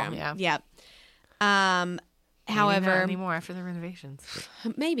bathroom. Yeah. However, not anymore after the renovations.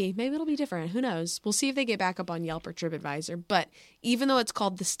 Maybe it'll be different. Who knows? We'll see if they get back up on Yelp or TripAdvisor. But even though it's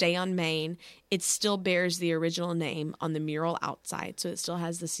called the Stay on Main, it still bears the original name on the mural outside. So it still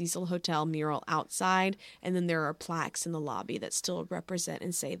has the Cecil Hotel mural outside, and then there are plaques in the lobby that still represent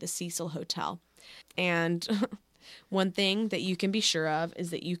and say the Cecil Hotel. And one thing that you can be sure of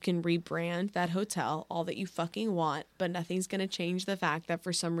is that you can rebrand that hotel all that you fucking want, but nothing's going to change the fact that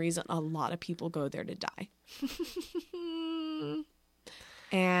for some reason a lot of people go there to die.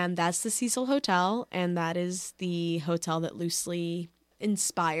 And that's the Cecil Hotel, and that is the hotel that loosely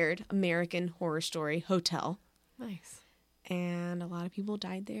inspired American Horror Story Hotel. Nice. And a lot of people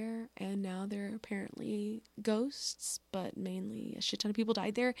died there, and now they're apparently ghosts, but mainly a shit ton of people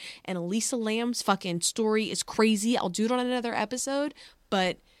died there. And Elisa Lam's fucking story is crazy. I'll do it on another episode,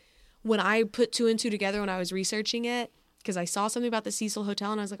 but when I put two and two together when I was researching it, because I saw something about the Cecil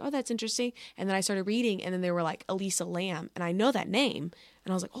Hotel, and I was like, oh, that's interesting. And then I started reading, and then they were like, Elisa Lam, and I know that name.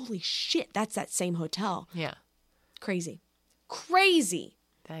 And I was like, holy shit, that's that same hotel. Yeah. Crazy.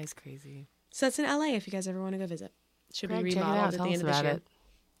 That is crazy. So that's in LA if you guys ever want to go visit. Should Greg, be check it remodeled out. at Tell the us end of this about year. it.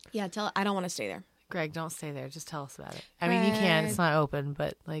 Yeah, I don't want to stay there. Greg, don't stay there. Just tell us about it. I mean, you can. It's not open,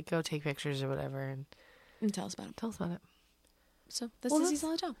 but like, go take pictures or whatever and Tell us about it. tell us about it. So that's the Cecil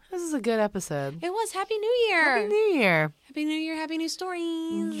Hotel. This is a good episode. It was. Happy New Year. Happy New Year. Happy New Year. Happy new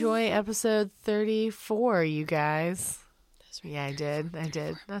stories. Enjoy episode 34, you guys. That's right. Yeah, I did.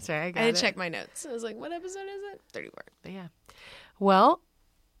 That's right. I got I had it. to check my notes. I was like, what episode is it? 34. But yeah. Well,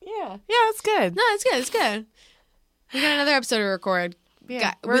 Yeah. it's good. No, it's good. It's good. We got another episode to record.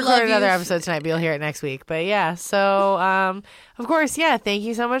 Yeah, we we're love recording you. another episode tonight, but you'll hear it next week. But yeah, so of course, yeah, thank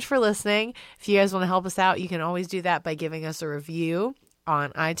you so much for listening. If you guys want to help us out, you can always do that by giving us a review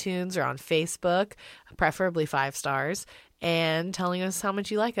on iTunes or on Facebook, preferably 5 stars, and telling us how much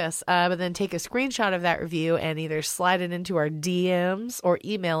you like us. But then take a screenshot of that review and either slide it into our DMs or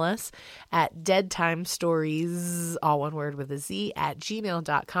email us at deadtimestories, all one word with a Z, at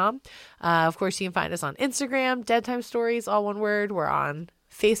gmail.com. Of course, you can find us on Instagram, Deadtime Stories, all one word. We're on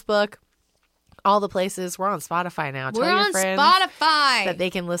Facebook, all the places. We're on Spotify now. Tell We're your on friends Spotify. that they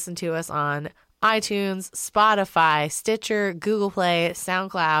can listen to us on iTunes, Spotify, Stitcher, Google Play,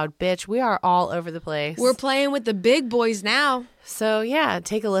 SoundCloud. Bitch, we are all over the place. We're playing with the big boys now. So yeah,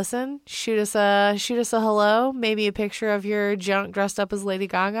 take a listen. Shoot us a hello. Maybe a picture of your junk dressed up as Lady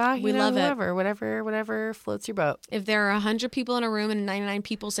Gaga. We love it. Whatever floats your boat. If there are 100 people in a room and 99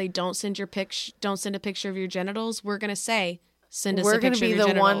 people say don't send a picture of your genitals, we're gonna say send us We're a going to picture be of your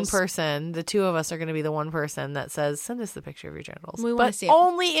the genitals. one person. The two of us are going to be the one person that says, "Send us the picture of your genitals." We wanna but see it.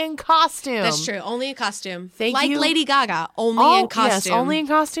 only in costume. That's true. Only in costume. Thank like you. Lady Gaga. Only in costume. Yes, only in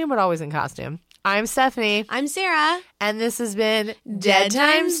costume, but always in costume. I'm Stephanie, I'm Sarah. and this has been Dead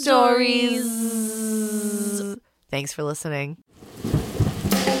Time Stories. Thanks for listening.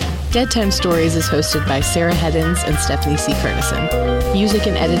 Dead Time Stories is hosted by Sarah Heddens and Stephanie C. Kernison. Music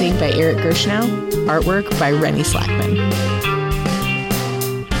and editing by Eric Gershnow. Artwork by Rennie Slackman.